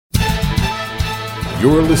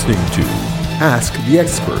You're listening to Ask the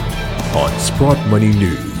Expert on Sprott Money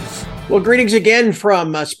News. Well, greetings again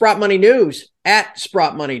from Sprott Money News at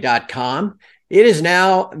sprottmoney.com. It is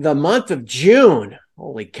now the month of June.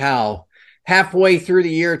 Holy cow. Halfway through the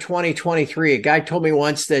year 2023. A guy told me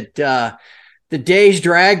once that the days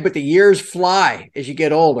drag, but the years fly as you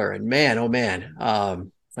get older. And man, oh man,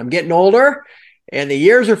 I'm getting older and the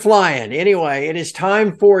years are flying. Anyway, it is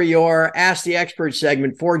time for your Ask the Expert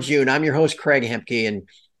segment for June. I'm your host, Craig Hemke, and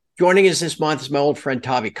joining us this month is my old friend,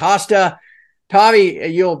 Tavi Costa.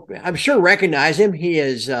 Tavi, you'll, I'm sure, recognize him. He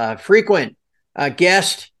is a frequent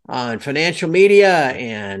guest on financial media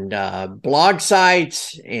and blog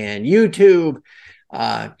sites and YouTube.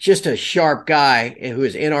 Just a sharp guy who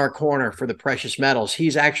is in our corner for the precious metals.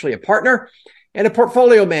 He's actually a partner and a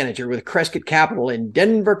portfolio manager with Crescent Capital in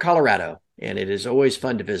Denver, Colorado. And it is always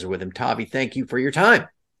fun to visit with him. Tavi, thank you for your time.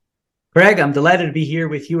 Greg, I'm delighted to be here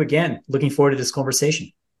with you again. Looking forward to this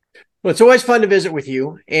conversation. Well, it's always fun to visit with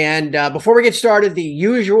you. And before we get started, the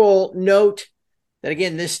usual note that,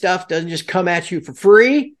 again, this stuff doesn't just come at you for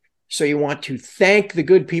free. So you want to thank the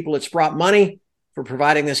good people at Sprott Money for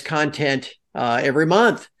providing this content every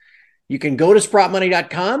month. You can go to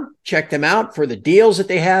sprottmoney.com, check them out for the deals that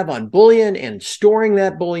they have on bullion and storing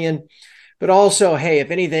that bullion. But also, hey, if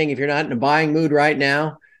anything, if you're not in a buying mood right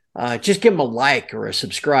now, just give them a like or a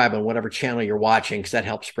subscribe on whatever channel you're watching, because that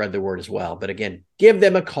helps spread the word as well. But again, give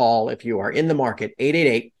them a call if you are in the market,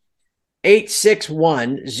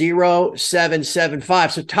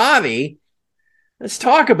 888-861-0775. So Tavi, let's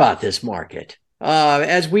talk about this market.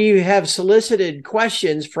 As we have solicited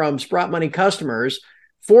questions from Sprott Money customers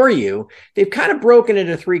for you, they've kind of broken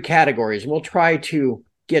into three categories, and we'll try to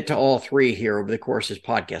get to all three here over the course of this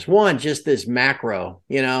podcast. One, just this macro,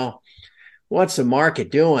 what's the market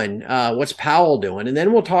doing? What's Powell doing? And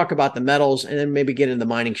then we'll talk about the metals and then maybe get into the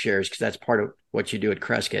mining shares, because that's part of what you do at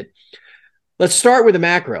Crescent. Let's start with the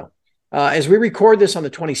macro. As we record this on the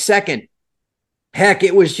 22nd, heck,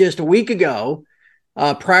 it was just a week ago,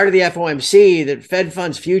 prior to the FOMC, that Fed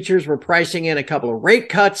funds futures were pricing in a couple of rate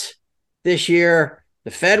cuts this year. The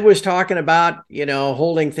Fed was talking about,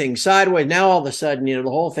 holding things sideways. Now, all of a sudden, the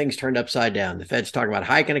whole thing's turned upside down. The Fed's talking about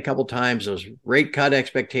hiking a couple times. Those rate cut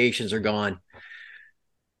expectations are gone.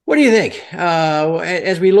 What do you think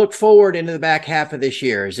as we look forward into the back half of this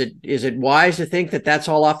year? Is it wise to think that that's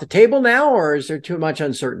all off the table now, or is there too much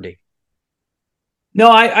uncertainty? No,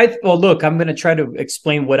 well, look, I'm going to try to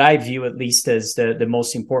explain what I view at least as the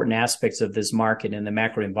most important aspects of this market and the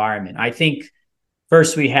macro environment. I think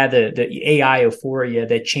first we had the AI euphoria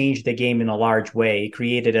that changed the game in a large way. It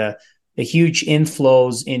created a huge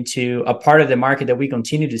inflows into a part of the market that we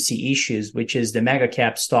continue to see issues, which is the mega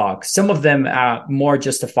cap stocks. Some of them are more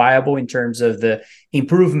justifiable in terms of the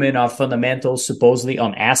improvement of fundamentals, supposedly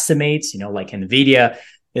on estimates, like NVIDIA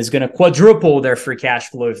is going to quadruple their free cash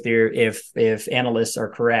flow if analysts are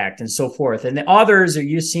correct, and so forth. And the others are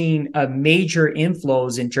you seeing major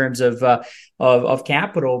inflows in terms of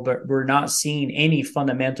capital, but we're not seeing any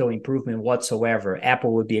fundamental improvement whatsoever.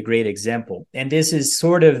 Apple would be a great example, and this is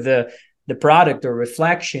sort of the product or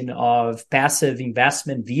reflection of passive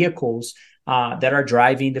investment vehicles that are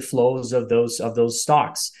driving the flows of those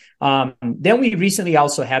stocks. Then we recently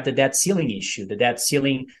also had the debt ceiling issue. The debt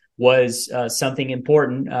ceiling was something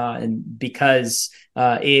important and because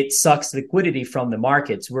it sucks liquidity from the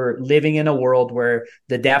markets. We're living in a world where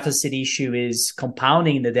the deficit issue is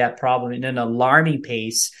compounding the debt problem in an alarming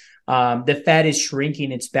pace. The Fed is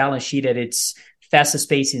shrinking its balance sheet at its fastest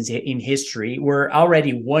pace in history. We're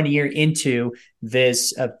already 1 year into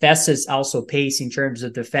this fastest also pace in terms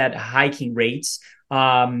of the Fed hiking rates.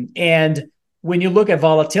 And when you look at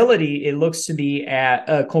volatility, it looks to be at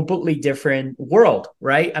a completely different world,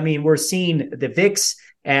 right? I mean, we're seeing the VIX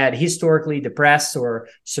at historically depressed or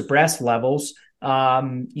suppressed levels.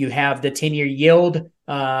 You have the 10-year yield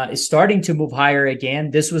is starting to move higher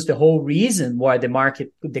again. This was the whole reason why the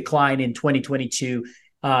market declined in 2022.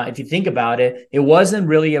 If you think about it, it wasn't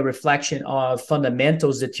really a reflection of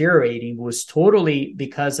fundamentals deteriorating. It was totally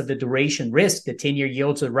because of the duration risk. The 10-year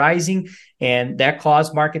yields are rising, and that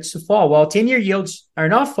caused markets to fall. Well, 10-year yields are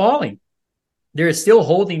not falling. They're still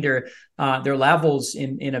holding their levels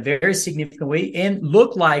in a very significant way and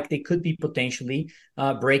look like they could be potentially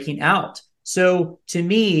breaking out. So to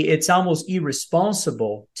me, it's almost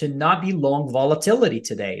irresponsible to not be long volatility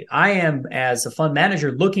today. I am, as a fund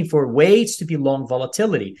manager, looking for ways to be long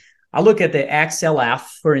volatility. I look at the XLF,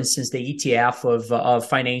 for instance, the ETF of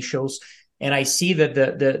financials, And I see that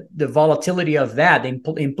the volatility of that, the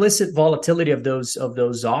implicit volatility of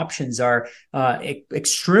those options are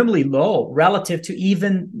extremely low relative to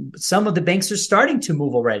even some of the banks are starting to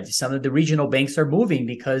move already. Some of the regional banks are moving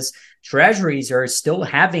because treasuries are still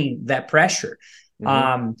having that pressure.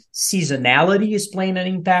 Seasonality is playing an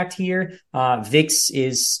impact here. VIX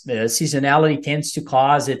is seasonality tends to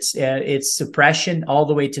cause its suppression all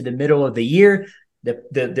the way to the middle of the year.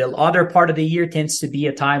 The other part of the year tends to be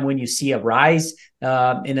a time when you see a rise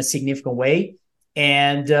in a significant way.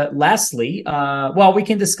 And lastly, well, we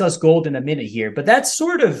can discuss gold in a minute here, but that's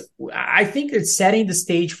sort of, I think it's setting the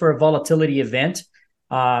stage for a volatility event.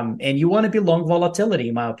 And you want to be long volatility,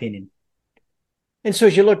 in my opinion. And so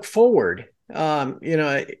as you look forward,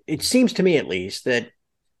 it seems to me at least that a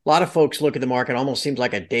lot of folks look at the market almost seems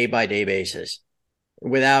like a day by day basis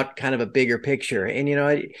without kind of a bigger picture. And,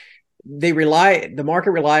 the market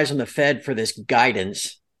relies on the Fed for this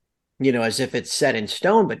guidance, as if it's set in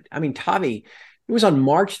stone. But I mean, Tavi, it was on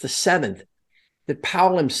March the 7th that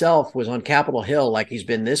Powell himself was on Capitol Hill, like he's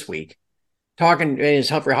been this week, talking in his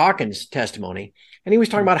Humphrey Hawkins testimony. And he was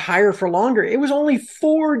talking about higher for longer. It was only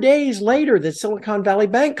 4 days later that Silicon Valley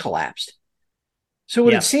Bank collapsed. So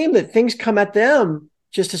it would seem that things come at them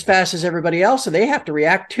just as fast as everybody else, and they have to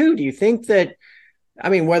react too. Do you think that,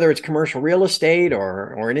 whether it's commercial real estate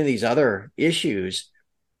or any of these other issues,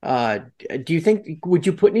 do you think, would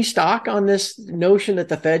you put any stock on this notion that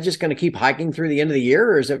the Fed's just going to keep hiking through the end of the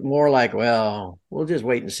year? Or is it more like, well, we'll just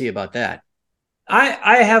wait and see about that?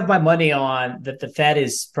 I have my money on that the Fed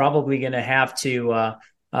is probably going to have to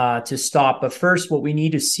stop. But first, what we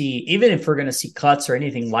need to see, even if we're going to see cuts or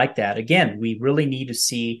anything like that, again, we really need to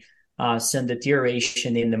see some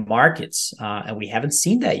deterioration in the markets. And we haven't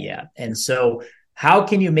seen that yet. And so how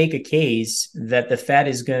can you make a case that the Fed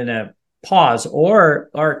is going to pause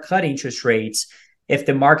or cut interest rates if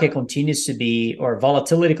the market continues to be, or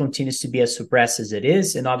volatility continues to be as suppressed as it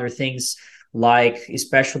is, and other things like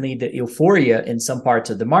especially the euphoria in some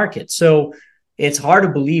parts of the market? So it's hard to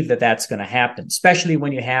believe that that's going to happen, especially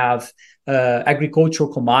when you have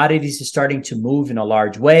agricultural commodities starting to move in a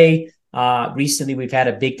large way. Recently, we've had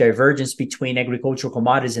a big divergence between agricultural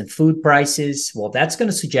commodities and food prices. Well, that's going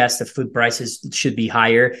to suggest that food prices should be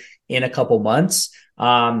higher in a couple months,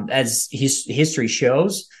 as history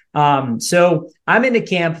shows. So I'm in the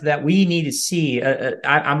camp that we need to see.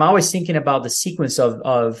 I'm always thinking about the sequence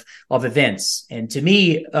of events, and to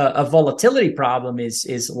me, a volatility problem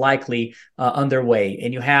is likely underway.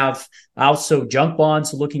 And you have also junk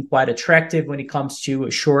bonds looking quite attractive when it comes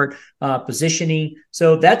to short positioning.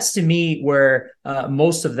 So that's to me where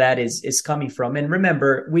most of that is coming from. And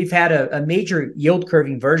remember, we've had a major yield curve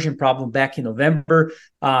inversion problem back in November.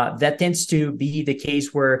 That tends to be the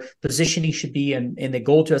case where positioning should be in the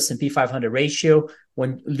gold to S&P 500 ratio.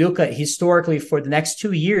 When you look at historically for the next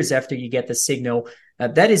 2 years after you get the signal,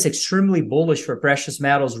 that is extremely bullish for precious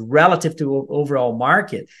metals relative to overall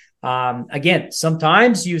market. Again,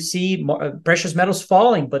 sometimes you see precious metals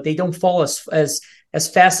falling, but they don't fall as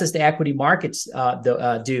fast as the equity markets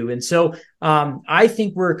do. And so I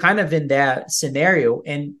think we're kind of in that scenario.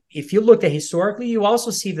 And if you look at historically, you also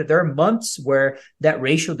see that there are months where that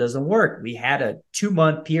ratio doesn't work. We had a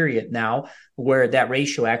 2-month period now where that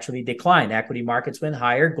ratio actually declined. Equity markets went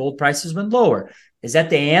higher, gold prices went lower. Is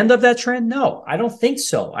that the end of that trend? No, I don't think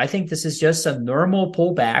so. I think this is just a normal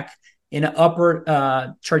pullback in an upward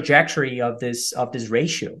trajectory of this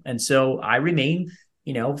ratio. And so I remain,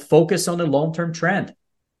 focused on the long-term trend.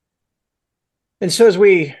 And so as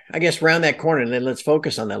we, I guess, round that corner, and then let's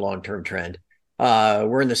focus on that long-term trend.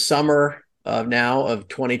 We're in the summer of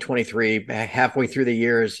 2023, halfway through the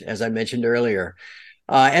year, as I mentioned earlier.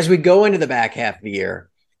 As we go into the back half of the year,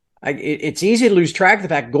 it's easy to lose track of the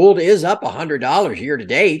fact gold is up $100 year to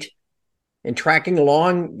date, and tracking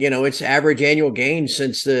along, its average annual gain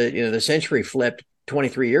since the century flipped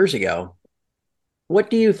 23 years ago. What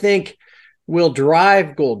do you think will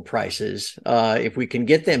drive gold prices if we can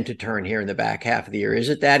get them to turn here in the back half of the year? Is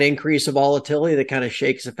it that increase of volatility that kind of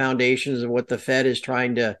shakes the foundations of what the Fed is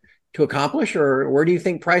trying to accomplish, or where do you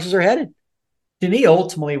think prices are headed? To me,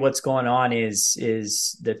 ultimately, what's going on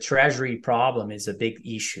is the treasury problem is a big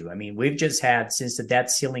issue. I mean, we've just had, since the debt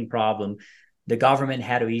ceiling problem, the government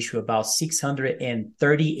had to issue about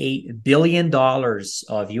 $638 billion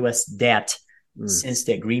of U.S. debt since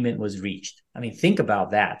the agreement was reached. I mean, think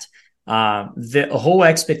about that. The whole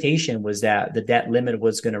expectation was that the debt limit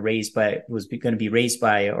was going to be raised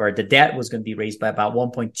by, or the debt was going to be raised by about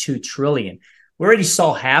 1.2 trillion. We already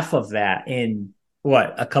saw half of that in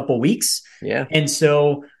a couple weeks. Yeah. And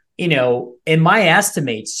so in my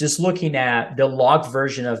estimates, just looking at the logged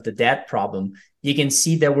version of the debt problem, you can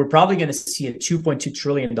see that we're probably going to see a $2.2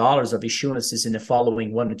 trillion of issuances in the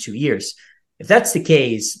following 1 to 2 years. If that's the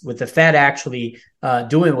case, with the Fed actually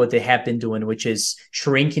doing what they have been doing, which is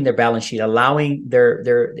shrinking their balance sheet, allowing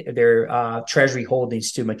their treasury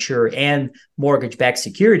holdings to mature and mortgage-backed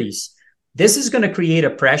securities, this is going to create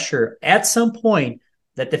a pressure at some point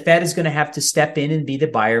that the Fed is going to have to step in and be the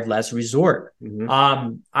buyer of last resort.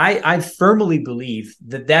 Mm-hmm. I firmly believe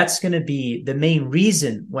that that's going to be the main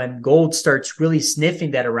reason when gold starts really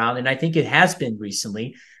sniffing that around, and I think it has been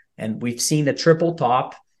recently, and we've seen the triple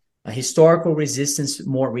top, a historical resistance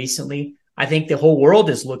more recently. I think the whole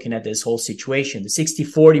world is looking at this whole situation. The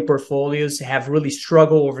 60-40 portfolios have really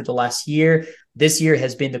struggled over the last year. This year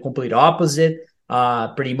has been the complete opposite.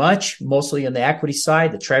 Pretty much, mostly on the equity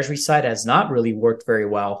side. The treasury side has not really worked very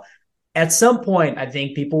well. At some point, I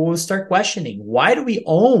think people will start questioning, why do we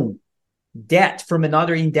own debt from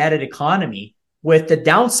another indebted economy with the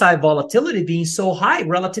downside volatility being so high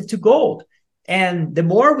relative to gold? And the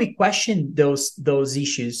more we question those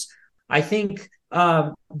issues, I think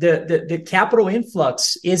the capital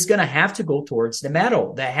influx is going to have to go towards the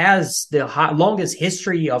metal that has the longest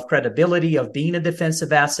history of credibility, of being a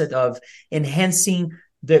defensive asset, of enhancing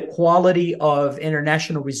the quality of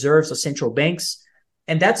international reserves of central banks.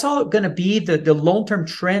 And that's all going to be the long-term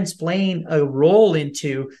trends playing a role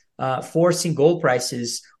into forcing gold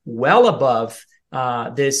prices well above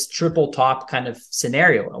this triple top kind of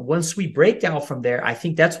scenario. Once we break down from there, I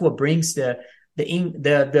think that's what brings the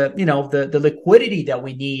liquidity that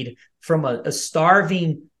we need from a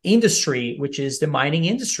starving industry, which is the mining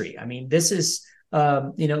industry. I mean, this is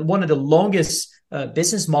one of the longest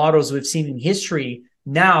business models we've seen in history,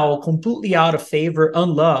 now completely out of favor,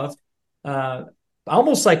 unloved,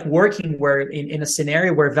 almost like working where in a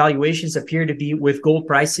scenario where valuations appear to be with gold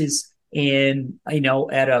prices in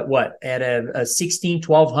at a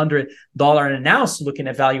 $1,600-$1,200 an ounce, looking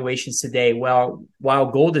at valuations today, while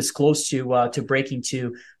gold is close to breaking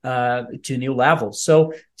to new levels.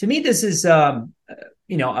 So to me, this is an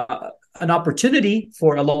opportunity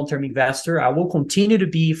for a long-term investor. I will continue to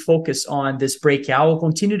be focused on this breakout. I will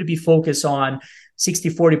continue to be focused on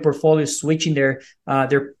 60-40 portfolios, switching their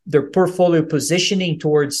portfolio positioning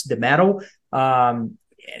towards the metal.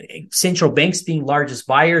 Central banks being largest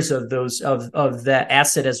buyers of the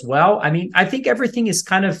asset as well. I mean, I think everything is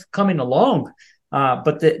kind of coming along,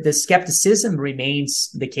 but the skepticism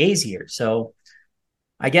remains the case here. So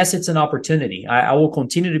I guess it's an opportunity. I will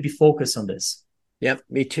continue to be focused on this. Yep,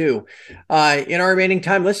 me too. In our remaining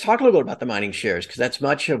time, let's talk a little bit about the mining shares, because that's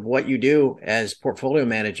much of what you do as portfolio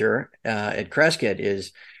manager at Crescent.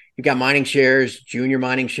 Is you've got mining shares, junior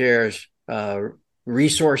mining shares,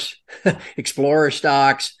 resource explorer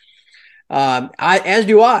stocks, as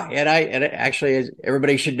do I. And actually, as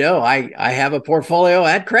everybody should know, I have a portfolio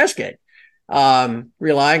at Crescent,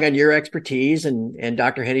 relying on your expertise and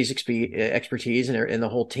Dr. Henny's expertise and the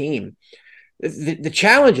whole team. The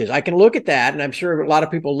challenges, I can look at that, and I'm sure a lot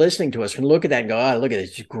of people listening to us can look at that and go, oh, look at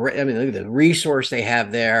this great. I mean, look at the resource they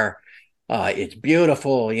have there. It's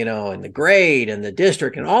beautiful, and the grade and the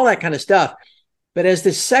district and all that kind of stuff. But as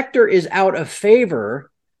the sector is out of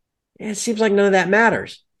favor, it seems like none of that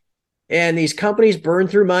matters. And these companies burn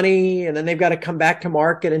through money, and then they've got to come back to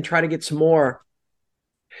market and try to get some more.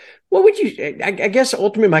 What would you, I guess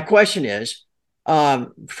ultimately my question is,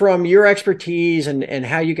 from your expertise and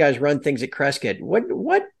how you guys run things at Crescent,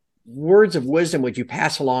 what words of wisdom would you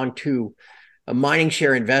pass along to mining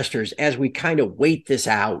share investors as we kind of wait this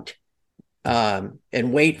out and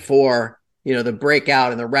wait for the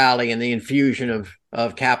breakout and the rally and the infusion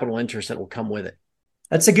of capital interest that will come with it?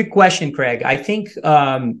 That's a good question, Craig. I think,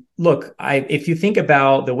 if you think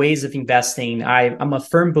about the ways of investing, I'm a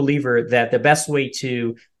firm believer that the best way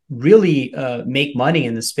to really make money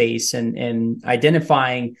in the space and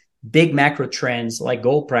identifying big macro trends like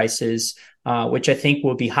gold prices, which I think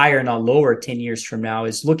will be higher, not lower 10 years from now,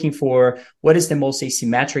 is looking for what is the most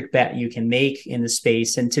asymmetric bet you can make in the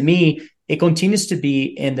space. And to me, it continues to be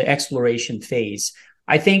in the exploration phase.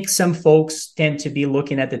 I think some folks tend to be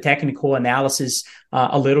looking at the technical analysis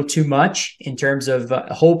a little too much in terms of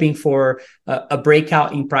hoping for a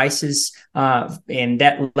breakout in prices and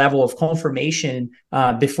that level of confirmation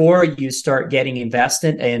before you start getting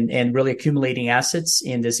invested and really accumulating assets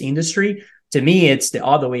in this industry. To me, it's the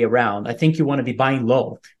other way around. I think you want to be buying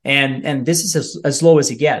low, and this is as low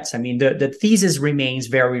as it gets. I mean, the thesis remains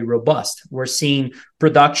very robust. We're seeing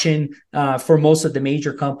production for most of the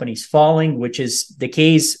major companies falling, which is the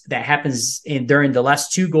case that happens during the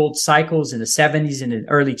last two gold cycles in the 70s and the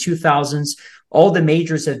early 2000s. All the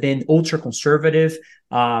majors have been ultra conservative.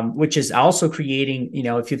 which is also creating,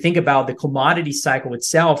 if you think about the commodity cycle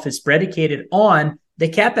itself, is predicated on the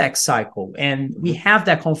capex cycle, and we have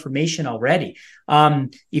that confirmation already.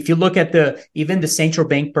 If you look at even the central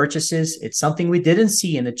bank purchases, it's something we didn't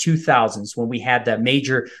see in the 2000s when we had that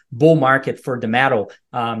major bull market for the metal.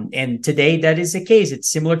 And today that is the case. It's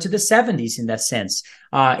similar to the 70s in that sense.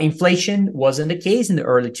 Inflation wasn't the case in the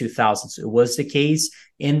early 2000s. It was the case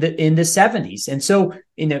in the 70s. And so,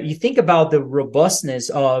 you think about the robustness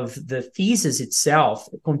of the thesis itself,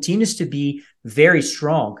 it continues to be very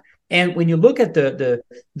strong. And when you look at the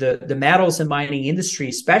metals and mining industry,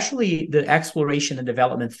 especially the exploration and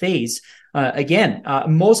development phase,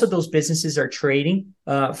 most of those businesses are trading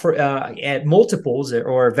at multiples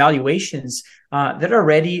or valuations that are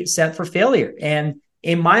already set for failure. And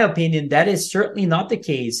in my opinion, that is certainly not the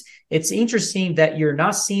case. It's interesting that you're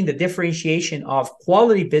not seeing the differentiation of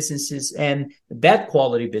quality businesses and bad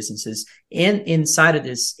quality businesses inside of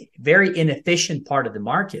this very inefficient part of the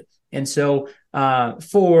market. And so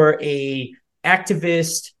for a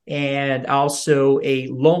activist and also a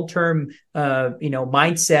long-term,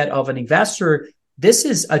 mindset of an investor, this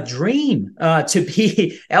is a dream to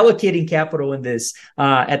be allocating capital in this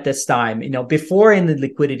at this time, before in the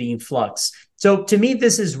liquidity influx. So to me,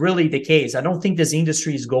 this is really the case. I don't think this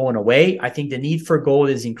industry is going away. I think the need for gold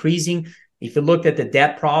is increasing. If you look at the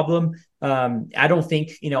debt problem, I don't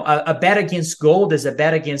think, a bet against gold is a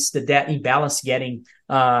bet against the debt imbalance getting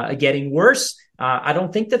worse. I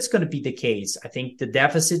don't think that's going to be the case. I think the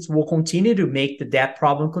deficits will continue to make the debt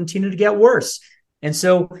problem continue to get worse. And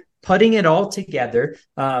so putting it all together,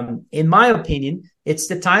 in my opinion, it's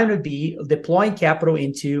the time to be deploying capital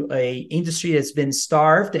into a industry that's been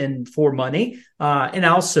starved and for money, and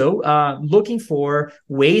also looking for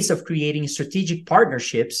ways of creating strategic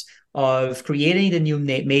partnerships, of creating the new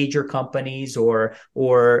major companies or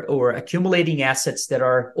accumulating assets that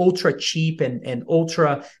are ultra cheap and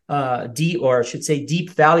ultra deep, or I should say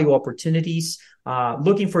deep value opportunities,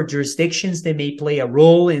 looking for jurisdictions that may play a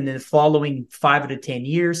role in the following 5 to 10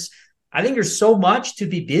 years. I think there's so much to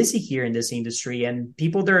be busy here in this industry, and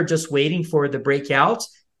people that are just waiting for the breakout.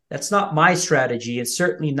 That's not my strategy. It's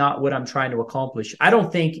certainly not what I'm trying to accomplish. I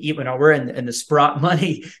don't think, even though we're in the Sprott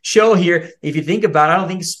Money show here, if you think about it, I don't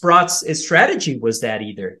think Sprott's strategy was that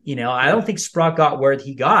either. I don't think Sprott got where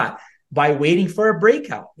he got by waiting for a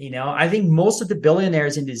breakout. I think most of the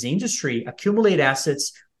billionaires in this industry accumulate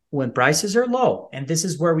assets when prices are low, and this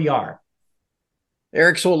is where we are.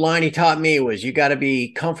 Eric's old line he taught me was, you got to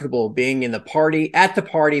be comfortable being at the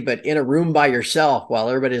party, but in a room by yourself while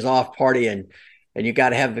everybody's off partying. And you got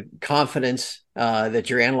to have the confidence that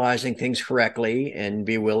you're analyzing things correctly and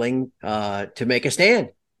be willing to make a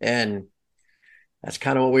stand. And that's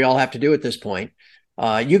kind of what we all have to do at this point.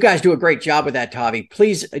 You guys do a great job with that, Tavi.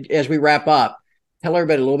 Please, as we wrap up, tell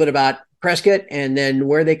everybody a little bit about Prescott and then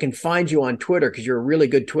where they can find you on Twitter, because you're a really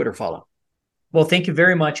good Twitter follow. Well, thank you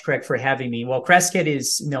very much, Craig, for having me. Well, Crescat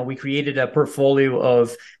is, we created a portfolio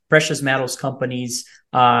of precious metals companies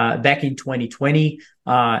back in 2020.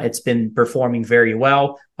 It's been performing very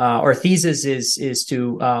well. Our thesis is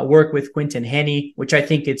to work with Quinton Henney, which I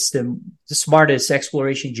think it's the smartest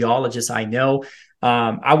exploration geologist I know.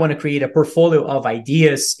 I want to create a portfolio of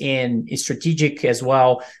ideas in strategic as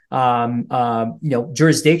well,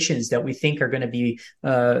 jurisdictions that we think are going to be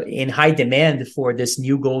in high demand for this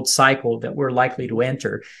new gold cycle that we're likely to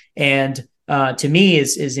enter. And to me,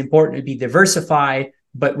 is important to be diversified,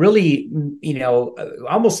 but really,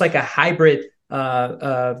 almost like a hybrid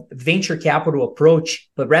venture capital approach.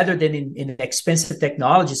 But rather than in an expensive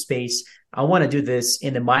technology space, I want to do this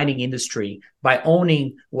in the mining industry by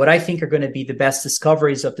owning what I think are going to be the best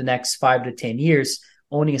discoveries of the next 5 to 10 years,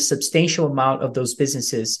 owning a substantial amount of those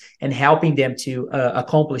businesses and helping them to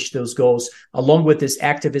accomplish those goals, along with this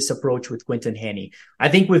activist approach with Quinton Henney. I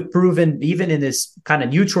think we've proven, even in this kind of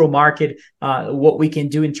neutral market, what we can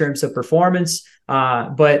do in terms of performance.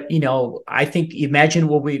 But, I think imagine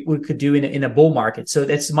what we could do in a bull market. So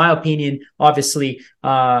that's my opinion, obviously,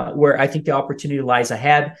 where I think the opportunity lies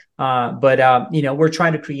ahead. But we're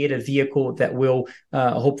trying to create a vehicle that will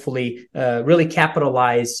hopefully really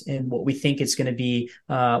capitalize in what we think is going to be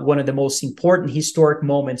one of the most important historic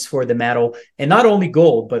moments for the metal. And not only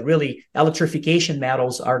gold, but really electrification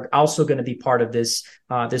metals are also going to be part of this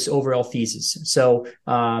overall thesis. So,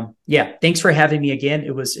 thanks for having me again.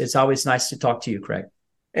 It's always nice to talk to you, Craig.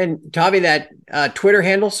 And Tavi, that Twitter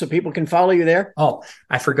handle so people can follow you there. Oh,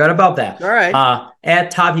 I forgot about that. All right.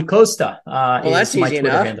 At Tavi Costa. Well, that's my easy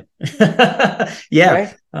Twitter enough. Handle.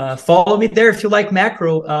 Yeah. Okay. Follow me there if you like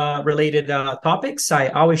macro related topics. I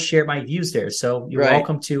always share my views there. So you're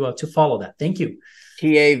welcome to follow that. Thank you.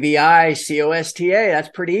 Tavicosta. That's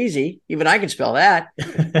pretty easy. Even I can spell that.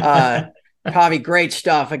 Tavi, great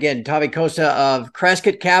stuff. Again, Tavi Costa of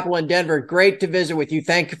Crescent Capital in Denver. Great to visit with you.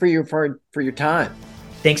 Thank you for your time.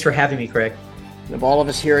 Thanks for having me, Craig. And of all of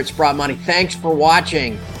us here at Sprott Money, thanks for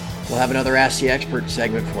watching. We'll have another Ask the Expert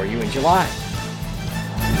segment for you in July.